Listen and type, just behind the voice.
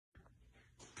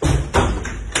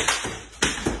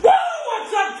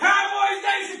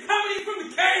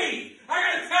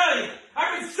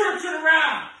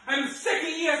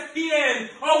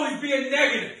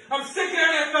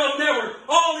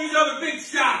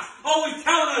Tomas always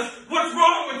telling us what's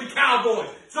wrong with the Cowboys.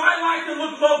 So I like to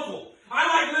look local. I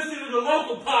like listening to the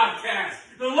local podcasts,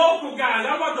 the local guys.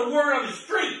 I want the word on the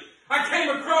street. I came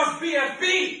across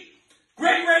bFb.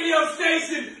 Great radio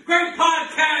station, great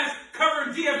podcast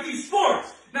covering DFB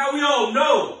sports. Now we all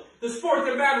know the sport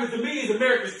that matters to me is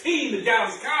America's team, the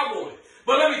Dallas Cowboys.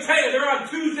 But let me tell you, they're on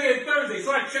Tuesday and Thursday,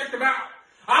 so I checked them out.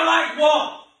 I like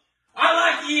Walt. I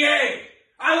like EA.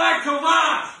 I like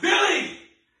Tomas. Billy.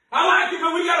 I like it,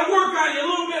 but we got to work on you. A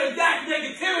little bit of that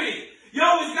negativity. You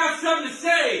always got something to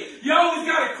say. You always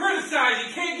got to criticize.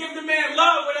 You can't give the man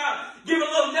love without giving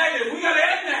a little negative. We got to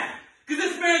end that. Because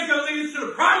this man's going to lead us to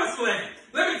the promised land.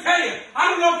 Let me tell you,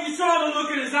 I don't know if you saw the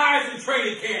look in his eyes in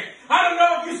training camp. I don't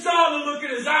know if you saw the look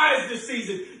in his eyes this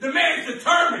season. The man's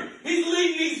determined. He's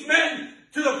leading these men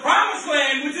to the promised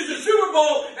land, which is the Super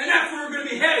Bowl, and that's where we're going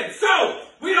to be headed. So,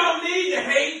 we don't need the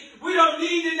hate. We don't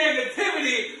need the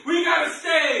negativity. We got to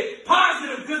stay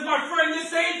positive because, my friend,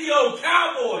 this ain't the old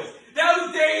Cowboys.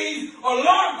 Those days are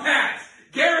long past.